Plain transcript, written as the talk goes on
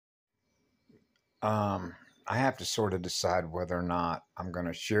I have to sort of decide whether or not I'm going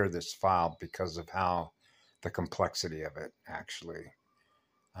to share this file because of how the complexity of it actually.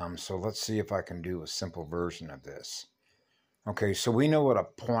 So let's see if I can do a simple version of this. Okay, so we know what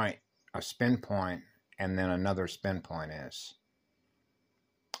a spin point, and then another spin point is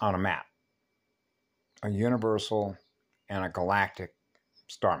on a map. A universal and a galactic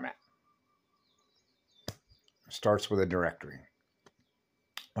star map. Starts with a directory,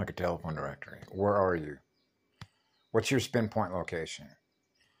 like a telephone directory. Where are you? What's your spin point location?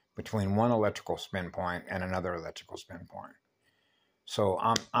 Between one electrical spin point and another electrical spin point. So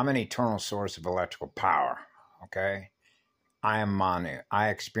I'm an eternal source of electrical power, okay? I am Manu. I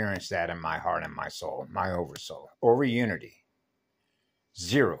experience that in my heart and my soul, my oversoul. Over unity.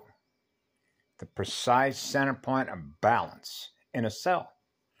 Zero. The precise center point of balance in a cell.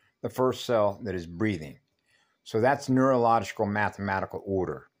 The first cell that is breathing. So that's neurological mathematical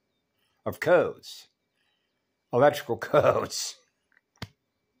order of codes. Electrical codes.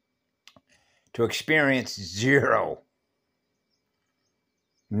 To experience zero.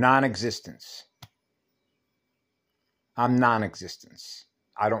 Non-existence. I'm non-existence.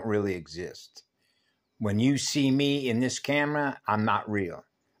 I don't really exist. When you see me in this camera, I'm not real.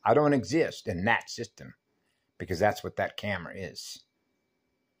 I don't exist in that system because that's what that camera is.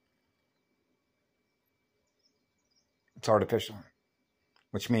 It's artificial,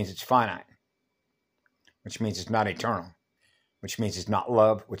 which means it's finite, which means it's not eternal, which means it's not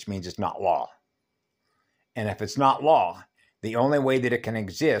love, which means it's not law. And if it's not law, the only way that it can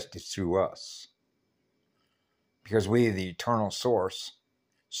exist is through us. Because we are the eternal source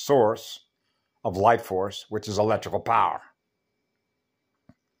of life force, which is electrical power.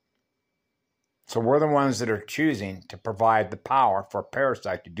 So we're the ones that are choosing to provide the power for a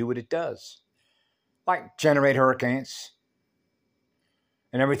parasite to do what it does. Like generate hurricanes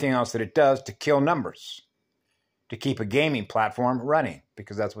and everything else that it does to kill numbers. To keep a gaming platform running,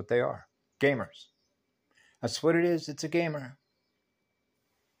 because that's what they are. Gamers. That's what it is. It's a gamer.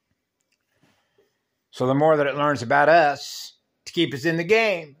 So the more that it learns about us to keep us in the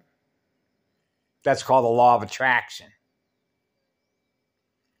game, that's called the law of attraction.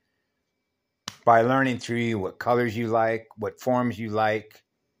 By learning through you what colors you like, what forms you like.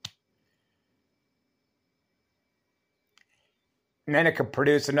 And then it can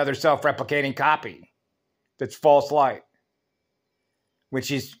produce another self-replicating copy that's false light,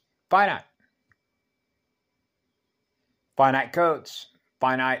 which is finite. Finite codes,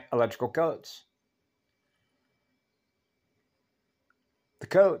 finite electrical codes. The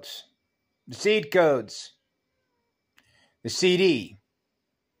codes, the seed codes, the CD.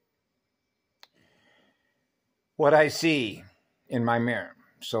 What I see in my mirror.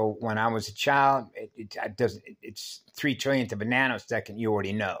 So when I was a child, it's 3 trillionth of a nanosecond, you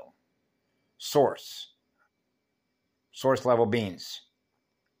already know. Source level beings.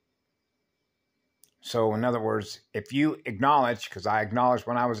 So in other words, if you acknowledge, because I acknowledged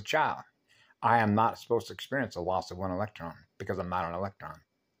when I was a child, I am not supposed to experience a loss of 1 electron because I'm not an electron.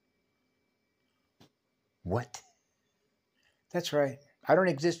 What? That's right. I don't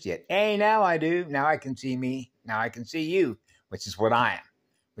exist yet. Hey, now I do. Now I can see me. Now I can see you, which is what I am,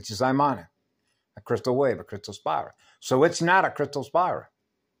 which is I'm on a crystal wave, a crystal spiral. So it's not a crystal spiral.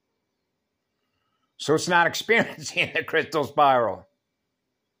 So it's not experiencing the crystal spiral.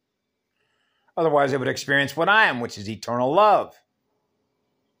 Otherwise, it would experience what I am, which is eternal love.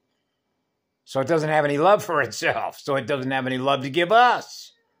 So it doesn't have any love for itself. So it doesn't have any love to give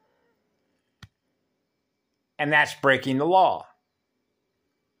us. And that's breaking the law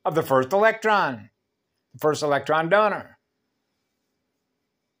of the first electron, the first electron donor.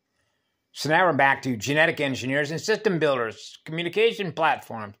 So now we're back to genetic engineers and system builders, communication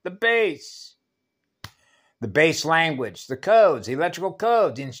platforms, the base language, the codes, the electrical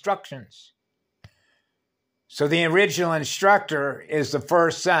codes, the instructions. So the original instructor is the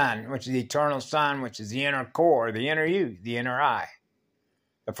first sun, which is the eternal sun, which is the inner core, the inner you, the inner eye,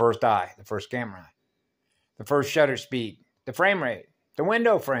 the first eye, the first camera eye, the first shutter speed, the frame rate, the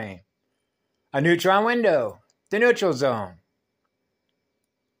window frame, a neutron window, the neutral zone.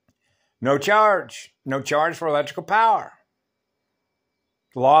 No charge for electrical power.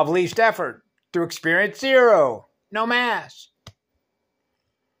 The law of least effort to experience zero, no mass.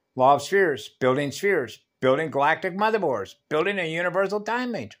 Law of spheres, building galactic motherboards, building a universal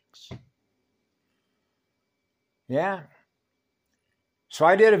time matrix. Yeah. So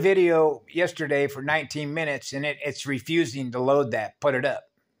I did a video yesterday for 19 minutes and it's refusing to load that, put it up.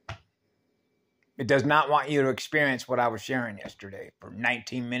 It does not want you to experience what I was sharing yesterday for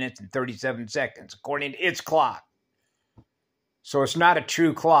 19 minutes and 37 seconds, according to its clock. So it's not a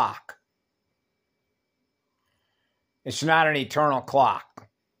true clock. It's not an eternal clock.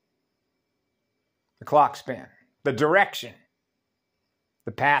 The clock spin. The direction.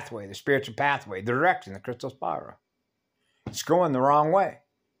 The pathway, the spiritual pathway, the direction, the crystal spiral. It's going the wrong way.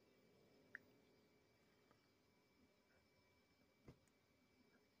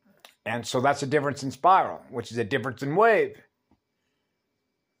 And so that's a difference in spiral, which is a difference in wave.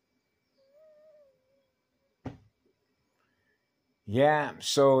 Yeah,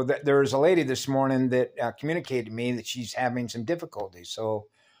 so there's a lady this morning that communicated to me that she's having some difficulties. So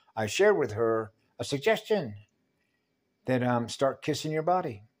I shared with her a suggestion that start kissing your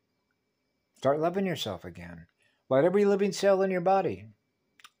body. Start loving yourself again. Let every living cell in your body.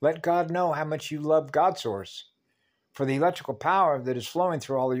 Let God know how much you love God Source for the electrical power that is flowing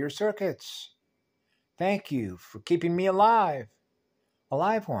through all of your circuits. Thank you for keeping me alive. A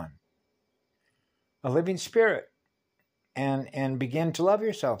live one. A living spirit. And begin to love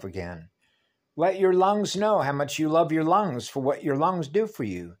yourself again. Let your lungs know how much you love your lungs for what your lungs do for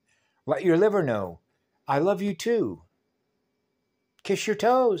you. Let your liver know, I love you too. Kiss your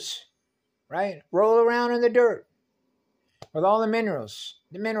toes, right? Roll around in the dirt with all the minerals,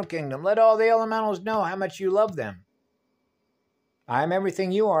 the mineral kingdom. Let all the elementals know how much you love them. I am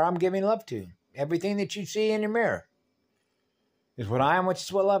everything you are, I'm giving love to. Everything that you see in your mirror is what I am, which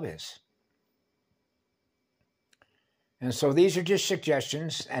is what love is. And so these are just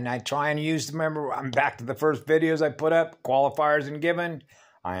suggestions, and I try and use them. Remember, I'm back to the first videos I put up, qualifiers and given.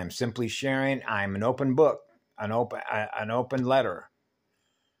 I am simply sharing. I'm an open book, an open letter.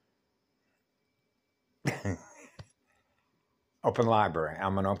 Open library.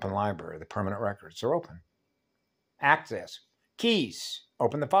 I'm an open library. The permanent records are open. Access. Keys.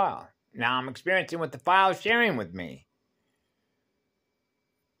 Open the file. Now I'm experiencing what the file is sharing with me.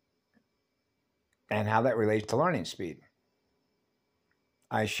 And how that relates to learning speed.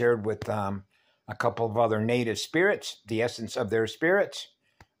 I shared with a couple of other native spirits, the essence of their spirits.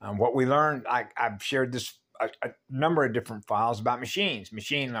 What we learned, I've shared this a number of different files about machines,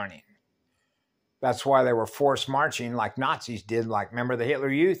 machine learning. That's why they were forced marching like Nazis did, like remember the Hitler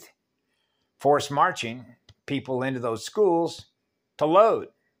Youth? Forced marching people into those schools to load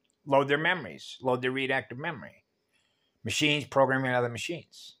their memories, load their reactive memory. Machines programming other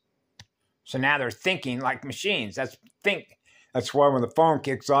machines. So now they're thinking like machines. That's why when the phone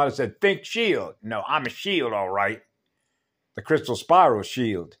kicks on, it said, think shield. No, I'm a shield, all right. The crystal spiral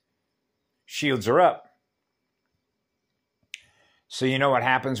shield. Shields are up. So you know what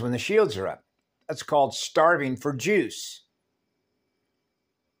happens when the shields are up? That's called starving for juice.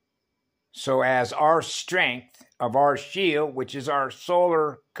 So as our strength of our shield, which is our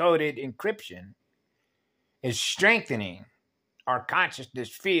solar-coded encryption, is strengthening our consciousness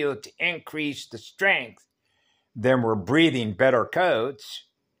field to increase the strength, then we're breathing better codes,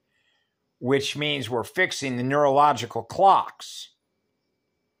 which means we're fixing the neurological clocks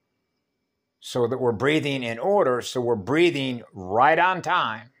so that we're breathing in order, so we're breathing right on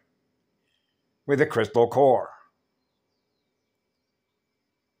time with the crystal core.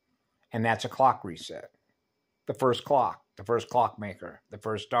 And that's a clock reset. The first clock maker, the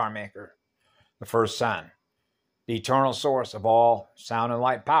first star maker, the first sun, the eternal source of all sound and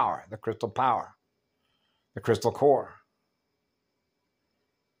light power, the crystal power. The crystal core.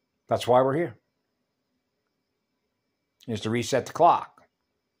 That's why we're here. Is to reset the clock.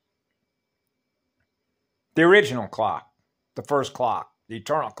 The original clock. The first clock. The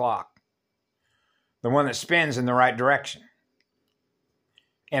eternal clock. The one that spins in the right direction.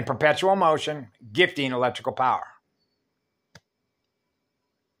 In perpetual motion, gifting electrical power.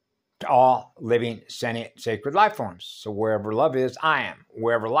 To all living, sentient, sacred life forms. So wherever love is, I am.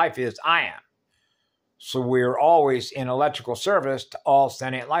 Wherever life is, I am. So we're always in electrical service to all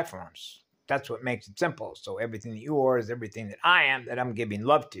sentient life forms. That's what makes it simple. So everything that you are is everything that I am, that I'm giving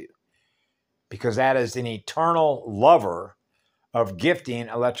love to. Because that is an eternal lover of gifting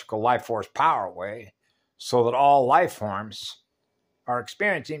electrical life force power away so that all life forms are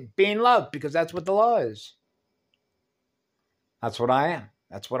experiencing being loved, because that's what the law is. That's what I am.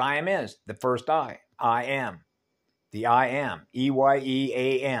 That's what I am is. The first I. I am. The I am.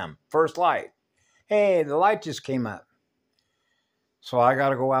 E-Y-E-A-M. First light. Hey, the light just came up. So I got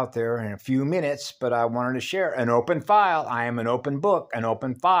to go out there in a few minutes, but I wanted to share an open file. I am an open book, an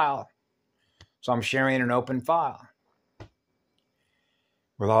open file. So I'm sharing an open file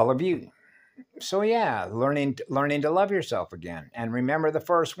with all of you. So yeah, learning to love yourself again. And remember the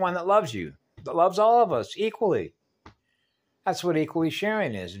first one that loves you, that loves all of us equally. That's what equally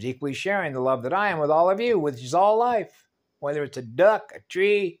sharing is. It's equally sharing the love that I am with all of you, which is all life. Whether it's a duck, a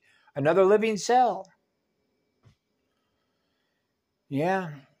tree, another living cell. Yeah.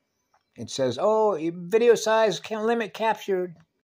 It says, oh, video size limit captured.